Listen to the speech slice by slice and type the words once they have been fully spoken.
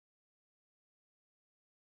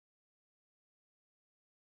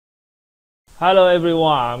Hello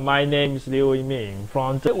everyone, my name is Weiming.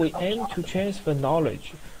 From the we aim to transfer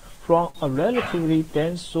knowledge from a relatively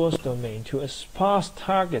dense source domain to a sparse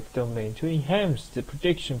target domain to enhance the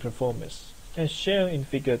prediction performance, as shown in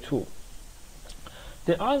Figure 2.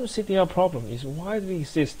 The IMCDR problem is widely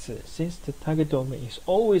existed since the target domain is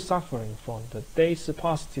always suffering from the data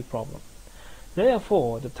sparsity problem.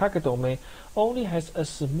 Therefore, the target domain only has a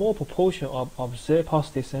small proportion of observed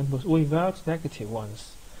positive samples without negative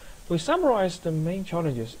ones. We summarize the main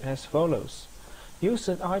challenges as follows.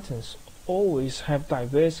 User items always have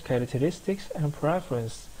diverse characteristics and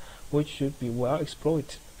preferences which should be well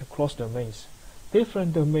exploited across domains.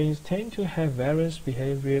 Different domains tend to have various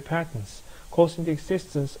behavior patterns, causing the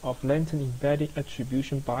existence of latent embedding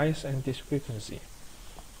attribution bias and discrepancy.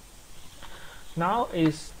 Now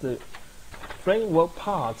is the framework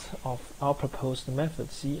part of our proposed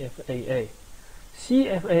method CFAA.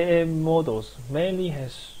 CFAA models mainly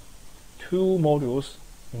has two modules,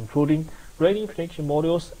 including rating prediction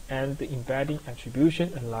modules and the embedding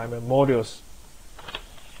attribution alignment modules.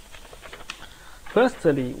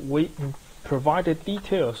 Firstly, we provided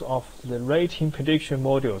details of the rating prediction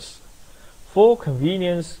modules. For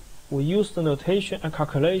convenience, we use the notation and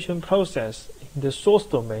calculation process in the source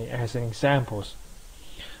domain as examples.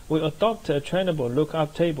 We adopt a trainable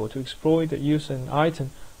lookup table to exploit the user and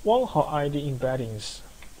item one-hot ID embeddings.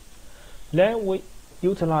 Then we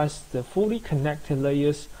utilize the fully connected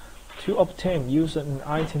layers to obtain user and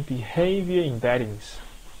item behavior embeddings.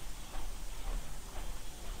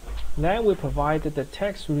 Then we provided the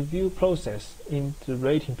text review process in the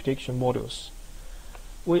rating prediction modules.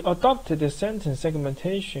 We adopted the sentence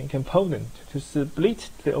segmentation component to split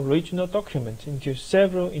the original document into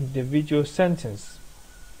several individual sentences.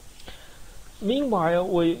 Meanwhile,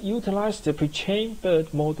 we utilized the pre-chambered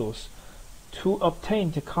modules to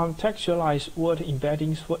obtain the contextualized word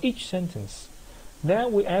embeddings for each sentence.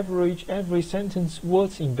 Then we average every sentence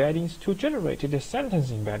words embeddings to generate the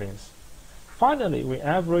sentence embeddings. Finally, we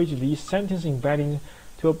average these sentence embeddings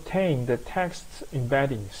to obtain the text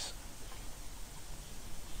embeddings.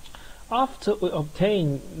 After we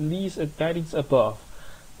obtain these embeddings above,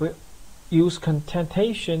 we use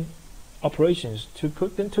concatenation operations to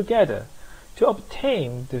put them together to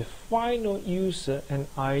obtain the final user and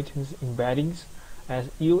items embeddings as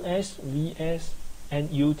US, VS, and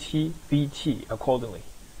UT, VT accordingly.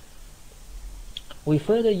 We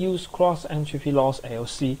further use cross-entropy loss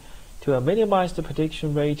LC to minimize the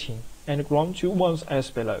prediction rating and ground truth ones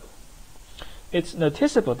as below. It's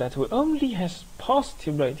noticeable that we only have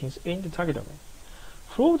positive ratings in the target domain.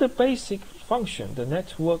 Through the basic function, the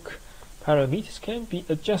network parameters can be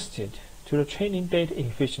adjusted to the training data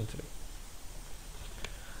efficiently.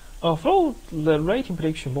 Although the rating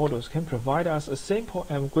prediction models can provide us a simple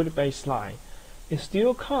and good baseline, it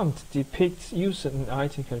still can't depict user and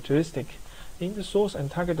item characteristics in the source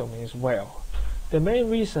and target domains well. The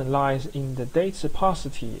main reason lies in the data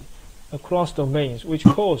sparsity across domains, which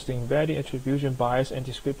cause the embedding attribution bias and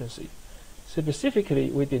discrepancy.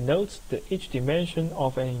 Specifically, we denote each dimension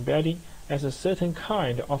of an embedding as a certain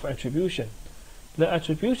kind of attribution. The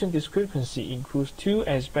attribution discrepancy includes two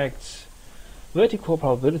aspects: vertical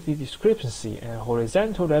probability discrepancy and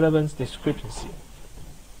horizontal relevance discrepancy.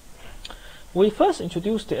 We first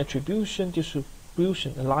introduced the attribution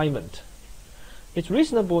distribution alignment. It's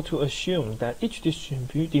reasonable to assume that each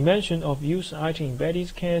dimension of user item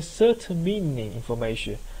embeddings carries certain meaning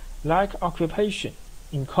information, like occupation,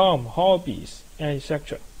 income, hobbies,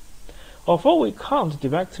 etc. Although we can't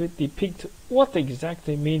directly depict what the exact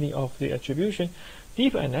meaning of the attribution,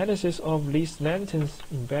 deep analysis of these latent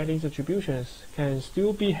embeddings attributions can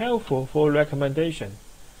still be helpful for recommendation.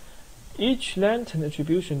 Each latent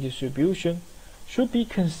attribution distribution should be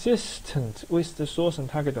consistent with the source and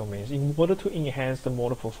target domains in order to enhance the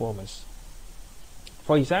model performance.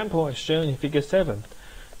 For example, as shown in Figure 7,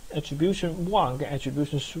 attribution 1 and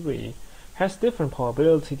attribution 3 has different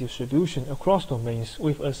probability distribution across domains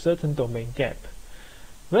with a certain domain gap.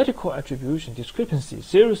 Vertical attribution discrepancy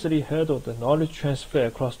seriously hurdle the knowledge transfer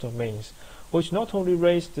across domains, which not only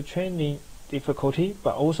raise the training difficulty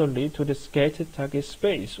but also lead to the scattered target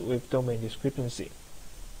space with domain discrepancy.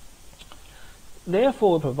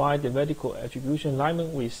 Therefore, we provide the vertical attribution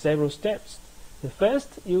alignment with several steps. The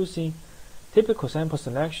first, using typical sample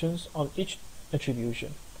selections on each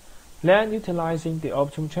attribution. Then, utilizing the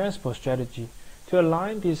optimal transport strategy to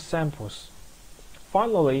align these samples.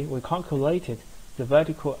 Finally, we calculated the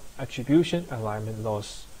vertical attribution alignment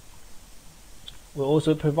loss. We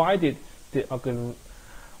also provided the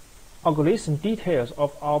algorithm details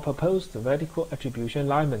of our proposed vertical attribution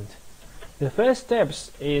alignment. The first step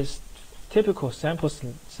is typical sample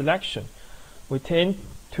selection. we tend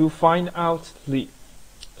to find out the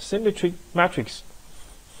symmetric matrix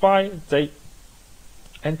phi z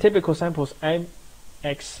and typical samples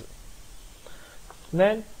mx.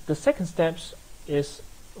 Then the second step is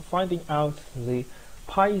finding out the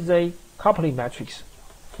pi z coupling matrix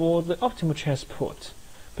for the optimal transport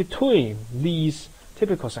between these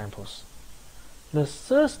typical samples. The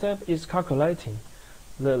third step is calculating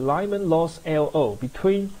the alignment loss LO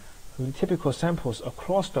between the typical samples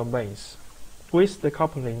across domains with the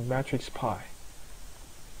coupling matrix pi.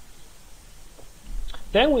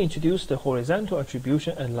 Then we introduce the horizontal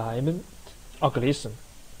attribution alignment algorithm.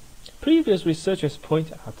 Previous researchers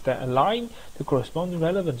point out that aligning the corresponding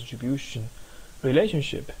relevant attribution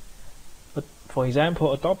relationship, for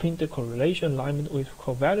example, adopting the correlation alignment with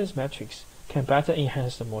covariance matrix, can better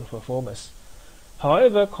enhance the model performance.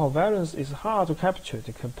 However, covariance is hard to capture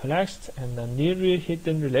the complex and nearly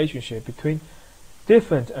hidden relationship between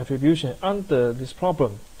different attributions under this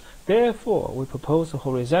problem. Therefore, we propose a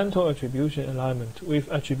horizontal attribution alignment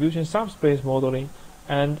with attribution subspace modeling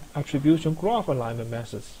and attribution graph alignment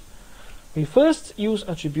methods. We first use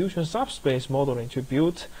attribution subspace modeling to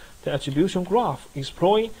build the attribution graph,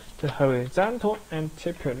 exploring the horizontal and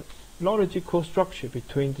typological structure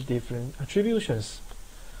between the different attributions.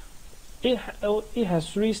 It has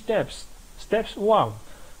 3 steps. Step 1.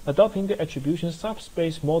 Adopting the attribution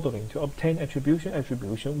subspace modeling to obtain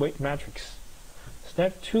attribution weight matrix.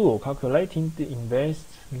 Step 2. Calculating the inverse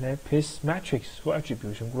Lapis matrix for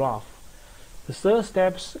attribution graph. The third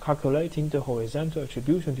step is calculating the horizontal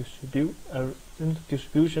attribution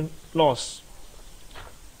distribution loss.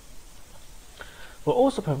 We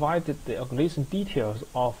also provided the algorithm details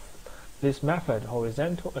of this method,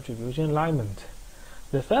 horizontal attribution alignment.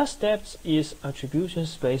 The first step is attribution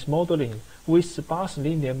space modeling with sparse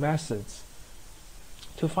linear methods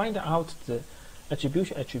to find out the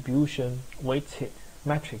attribution weighted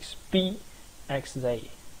matrix BXZ.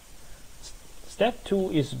 Step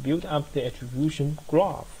 2 is build up the attribution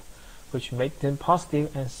graph, which makes them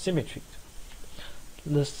positive and symmetric.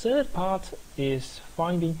 The third part is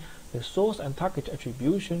finding the source and target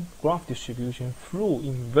attribution graph distribution through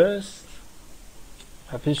inverse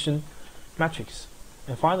Lapisian matrix.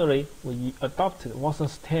 And finally, we adopted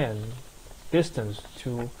Watson's 10 distance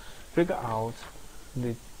to figure out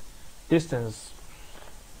the distance.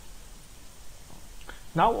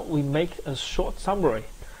 Now we make a short summary.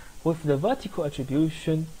 With the vertical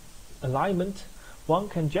attribution alignment, one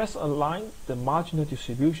can just align the marginal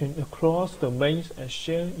distribution across domains as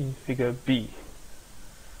shown in figure B.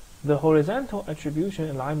 The horizontal attribution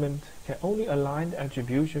alignment can only align the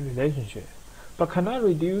attribution relationship, but cannot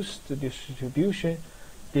reduce the distribution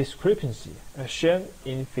discrepancy as shown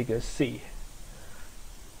in figure C.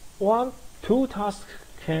 Two tasks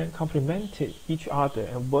can complement each other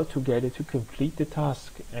and work together to complete the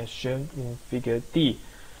task as shown in figure D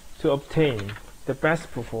to obtain the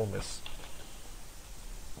best performance.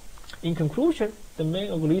 In conclusion, the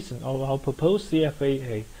main algorithm of our proposed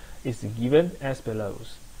CFAA is given as below.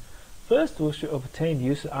 First, we should obtain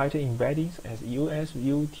user item embeddings as US,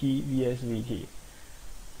 UT, VS, VT.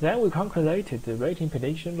 Then we calculated the rating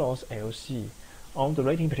prediction loss LC on the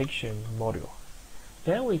rating prediction module.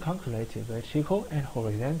 Then we calculated vertical and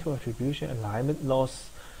horizontal attribution alignment loss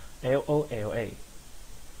LOLA.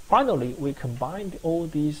 Finally, we combined all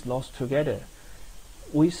these losses together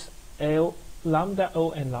with lambda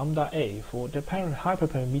O and lambda A for the parent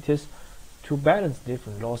hyperparameters to balance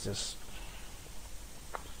different losses.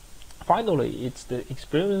 Finally, it's the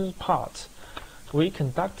experiment part. We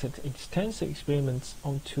conducted extensive experiments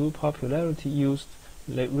on 2 popularity used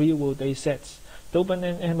real-world datasets, Douban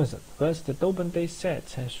and Amazon. First, the Douban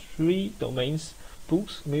dataset has 3 domains: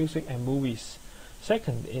 books, music, and movies.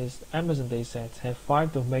 Second is Amazon dataset has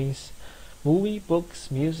 5 domains: movie,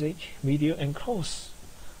 books, music, video, and clothes.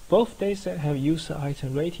 Both datasets have user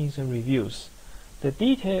item ratings and reviews.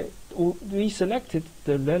 We selected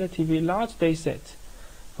the relatively large dataset,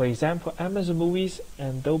 for example, Amazon movies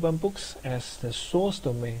and Douban books as the source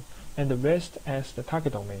domain and the rest as the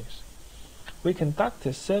target domains. We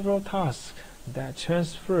conducted several tasks that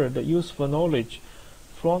transfer the useful knowledge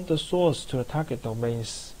from the source to the target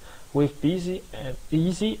domains with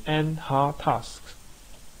easy and hard tasks.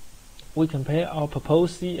 We compare our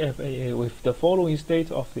proposed CFAA with the following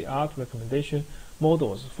state-of-the-art recommendation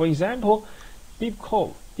models. For example, deep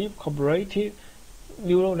cooperative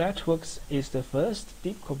neural networks is the first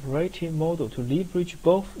deep cooperative model to leverage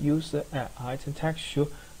both user and item textual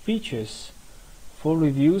features for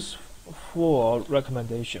reviews for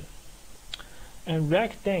recommendation. And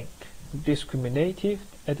RAGDANK, discriminative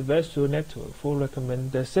adversarial network for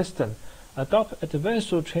recommender system, adopt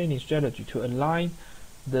adversarial training strategy to align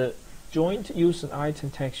the joint user and item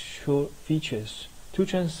textual features to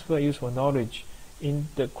transfer useful knowledge in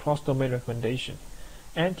the cross-domain recommendation,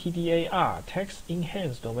 and TDAR,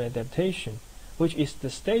 text-enhanced domain adaptation, which is the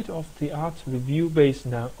state-of-the-art review-based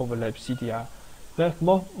non-overlap CDR. We have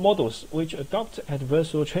models which adopt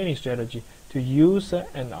adversarial training strategy to user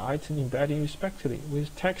and item embedding respectively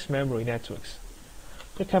with text memory networks.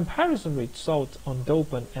 The comparison results on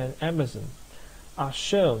Douban and Amazon are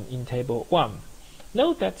shown in Table 1.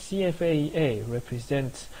 Note that CFAA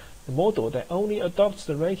represents the model that only adopts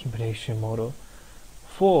the rating prediction model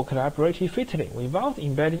for collaborative filtering without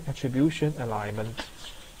embedding attribution alignment.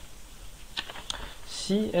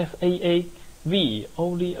 CFAA-V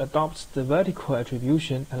only adopts the vertical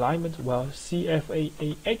attribution alignment, while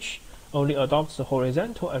CFAA-H only adopts the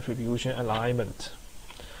horizontal attribution alignment.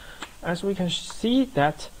 As we can see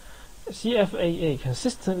that CFAA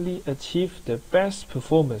consistently achieves the best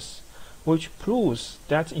performance, which proves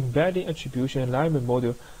that embedding attribution alignment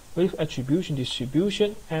model with attribution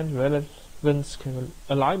distribution and relevance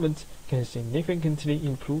alignment can significantly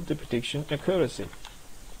improve the prediction accuracy.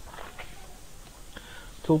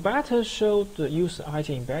 To better show the user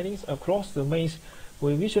item embeddings across domains,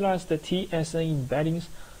 we visualize the TSN embeddings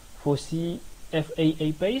for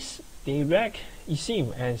CFAA base, direct,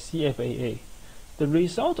 eSIM, and CFAA. The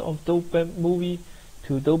result of Douban movie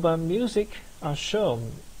to Douban music are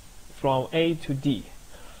shown from A to D.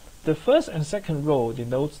 The first and second row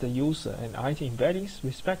denotes the user and item embeddings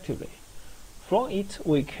respectively. From it,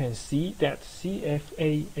 we can see that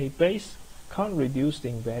CFAA base can't reduce the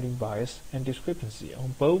embedding bias and discrepancy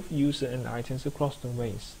on both user and items across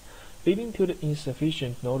domains, leading to the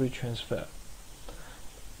insufficient knowledge transfer.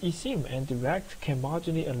 eSIM and direct can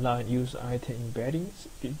marginally align user item embeddings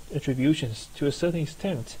attributions to a certain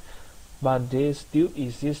extent, but there still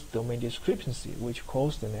exists domain discrepancy which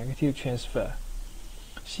causes the negative transfer.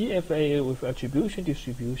 CFAA with attribution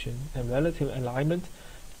distribution and relative alignment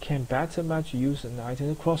can better match user and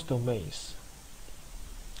items across domains.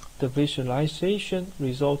 The visualization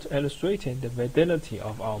results illustrating the validity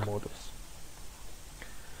of our models.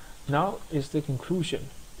 Now is the conclusion.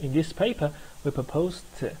 In this paper, we proposed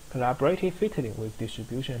collaborative filtering with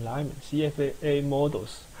distribution alignment CFAA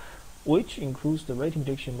models, which includes the rating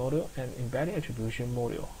prediction model and embedding attribution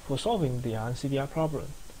model for solving the CDR problem.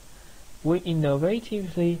 We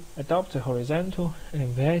innovatively adopt horizontal and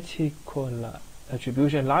vertical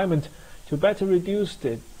attribution alignment to better reduce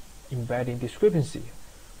the embedding discrepancy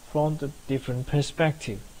from the different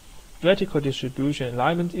perspectives. Vertical distribution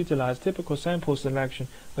alignment utilizes typical sample selection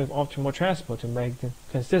with optimal transport to make them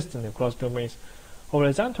consistent across domains.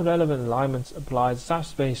 Horizontal relevant alignment applies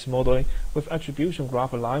subspace modeling with attribution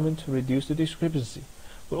graph alignment to reduce the discrepancy.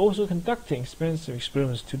 We're also conducting expensive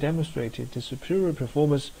experiments to demonstrate the superior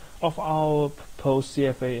performance of our proposed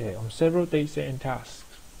CFAA on several datasets and tasks.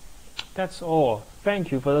 That's all.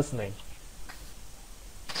 Thank you for listening.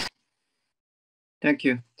 Thank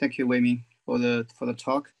you, Weiming, for the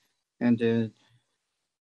talk. And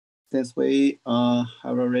since we are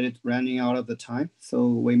already running out of the time,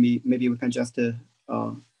 so maybe we can just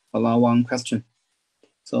allow one question.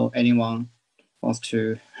 So anyone wants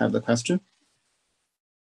to have the question?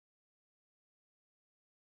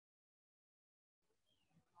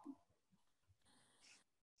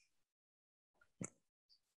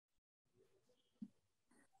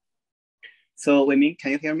 So Weiming,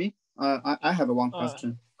 can you hear me? I have one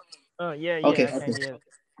question. Yeah, okay, I can hear.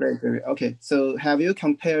 Great. Okay, so have you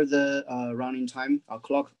compared the running time,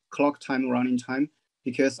 clock time running time?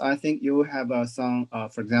 Because I think you have some,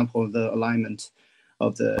 for example, the alignment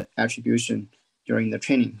of the attribution during the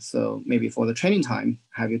training. So maybe for the training time,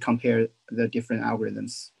 have you compared the different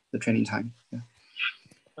algorithms, the training time? Yeah.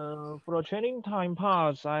 For the training time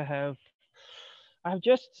parts, I have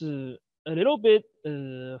just a little bit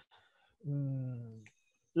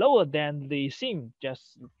lower than the SIM,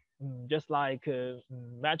 just like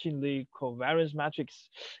matching the covariance matrix.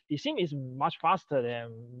 The SIM is much faster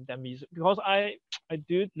than me because I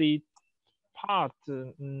do the part,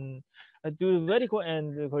 I do vertical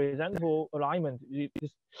and horizontal alignment,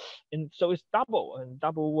 and so it's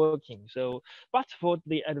double working. So, but for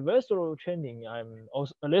the adversarial training, I'm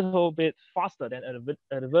also a little bit faster than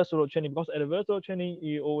adversarial training, because adversarial training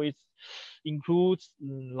you always includes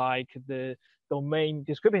like the domain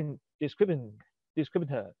descriptor,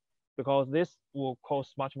 because this will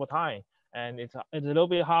cost much more time, and it's a little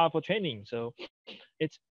bit hard for training. So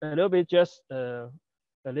it's a little bit just a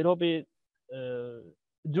little bit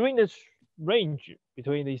during this range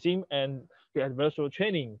between the SIM and the adversarial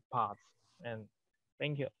training parts. And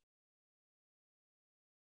thank you.